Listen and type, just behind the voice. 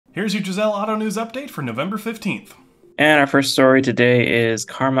Here's your JazelAuto news update for November 15th. And our first story today is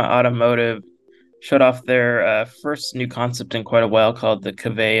Karma Automotive showed off their first new concept in quite a while called the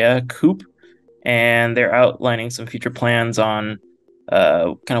Kaveya Coupe, and they're outlining some future plans on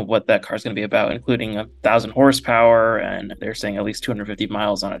kind of what that car is going to be about, including 1,000 horsepower, and they're saying at least 250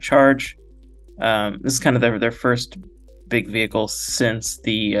 miles on a charge. This is kind of their first big vehicle since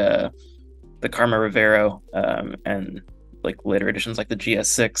the Karma Revero, and like later editions like the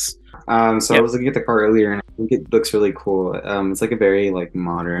GS6. So I Yep. was looking at the car earlier, and I think it looks really cool. It's like a very like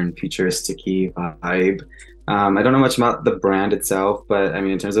modern, futuristic-y vibe. I don't know much about the brand itself, but I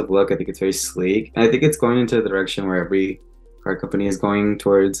mean, in terms of look, I think it's very sleek, and I think it's going into the direction where every car company is going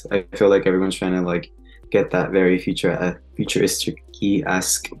towards. I feel like everyone's trying to like get that very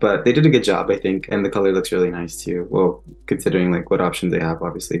futuristic-esque, but they did a good job, I think, and the color looks really nice too. Well, considering like what options they have,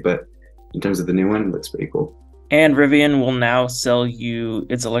 obviously, but in terms of the new one, it looks pretty cool. And Rivian will now sell you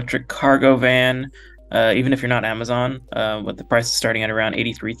its electric cargo van, even if you're not Amazon, with the price starting at around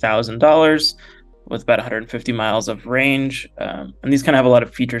 $83,000 with about 150 miles of range. And these kind of have a lot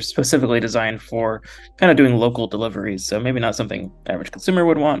of features specifically designed for kind of doing local deliveries. So maybe not something average consumer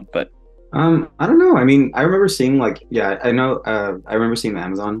would want, but I don't know. I mean, I remember seeing like, yeah, I know, I remember seeing the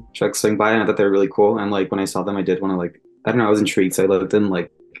Amazon trucks swing by, and I thought they were really cool. And like when I saw them, I did want to like, I don't know, I was intrigued. So I looked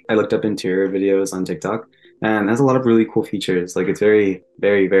up interior videos on TikTok, and there's a lot of really cool features. Like it's very,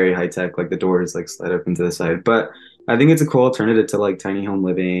 very, very high tech. Like the doors like slide up into the side. But I think it's a cool alternative to like tiny home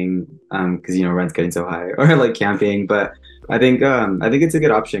living, because rent's getting so high, or like camping. But I think it's a good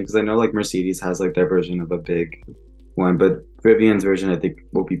option because I know like Mercedes has like their version of a big one, but Rivian's version I think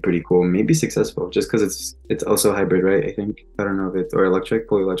will be pretty cool, maybe successful, just because it's also hybrid, right? I think I don't know if it's or electric,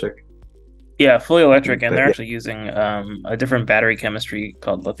 fully electric. yeah, fully electric. And But they're yeah, actually using a different battery chemistry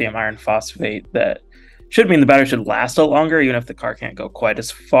called lithium iron phosphate that should mean the battery should last a lot longer, even if the car can't go quite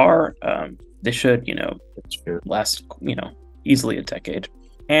as far. They should, that's true. last, easily a decade.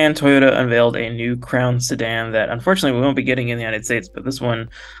 And Toyota unveiled a new Crown sedan that unfortunately we won't be getting in the United States, but this one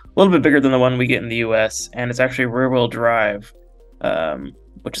a little bit bigger than the one we get in the US, and it's actually rear-wheel drive,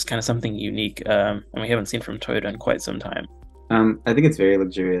 which is kind of something unique, and we haven't seen from Toyota in quite some time. I think it's very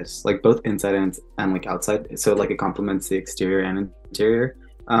luxurious, like both inside and like outside. So like it complements the exterior and interior.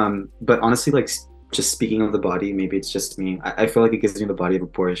 But honestly, like just speaking of the body, maybe it's just me. I feel like it gives me the body of a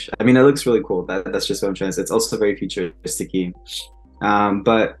Porsche. I mean, it looks really cool. That's just what I'm trying to say. It's also very futuristic.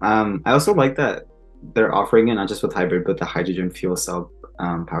 But I also like that they're offering it not just with hybrid, but the hydrogen fuel cell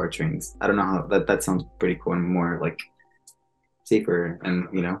powertrains. I don't know how that sounds pretty cool and more like safer and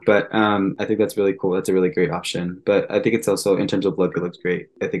but I think that's really cool. That's a really great option. But I think it's also in terms of look, it looks great.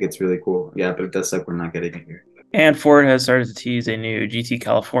 I think it's really cool. Yeah, but it does suck we're not getting it here. And Ford has started to tease a new GT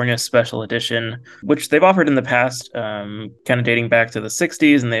California Special Edition, which they've offered in the past, kind of dating back to the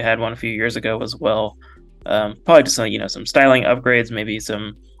 60s, and they had one a few years ago as well. Probably just some styling upgrades, maybe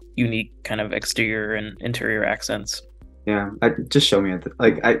some unique kind of exterior and interior accents. Yeah, just show me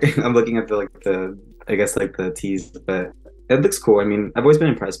I'm looking at the like the I guess like the teas, but it looks cool. I mean, I've always been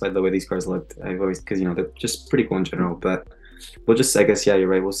impressed by the way these cars looked. I've always because they're just pretty cool in general. But we'll just I guess yeah, you're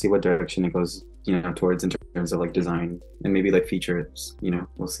right. We'll see what direction it goes towards in terms of like design and maybe like features.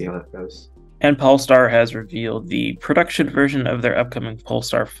 We'll see how that goes. And Polestar has revealed the production version of their upcoming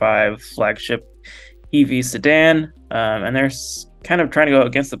Polestar 5 flagship EV sedan, and they're kind of trying to go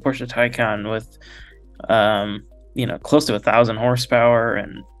against the Porsche Taycan with, close to 1,000 horsepower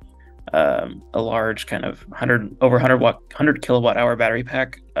and a large kind of 100 kilowatt hour battery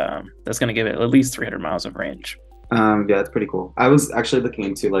pack. That's going to give it at least 300 miles of range. Yeah, it's pretty cool. I was actually looking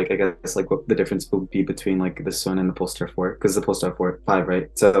into like I guess like what the difference will be between like this one and the Polestar 4 because the Polestar 4 5, right?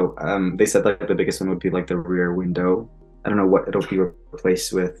 So they said like the biggest one would be like the rear window. I don't know what it'll be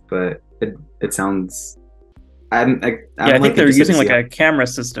replaced with, but it sounds. Yeah, I I'm think like they're interested to using like see how. a camera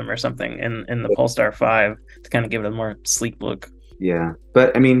system or something in the Polestar 5 to kind of give it a more sleek look. Yeah,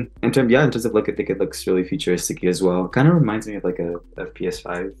 but I mean, in terms of look, I think it looks really futuristic as well. Kind of reminds me of like a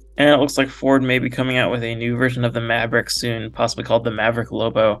PS5. And it looks like Ford may be coming out with a new version of the Maverick soon, possibly called the Maverick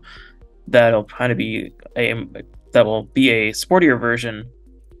Lobo. That'll kind of be a that will be a sportier version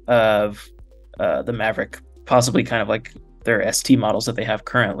of the Maverick, possibly kind of like their ST models that they have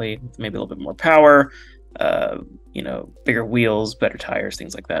currently, with maybe a little bit more power, bigger wheels, better tires,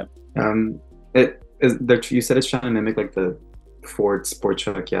 things like that. It is there. You said it's trying to mimic like the Ford sport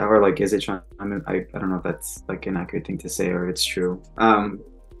truck, yeah, or like is it trying? I don't know if that's like an accurate thing to say or if it's true.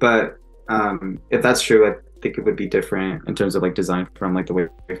 But if that's true, I think it would be different in terms of like design from like the way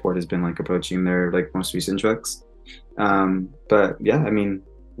Ford has been like approaching their like most recent trucks. But yeah, I mean,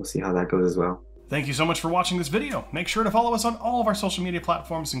 we'll see how that goes as well. Thank you so much for watching this video. Make sure to follow us on all of our social media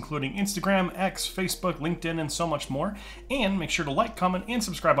platforms, including Instagram, X, Facebook, LinkedIn, and so much more. And make sure to like, comment, and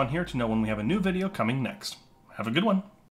subscribe on here to know when we have a new video coming next. Have a good one.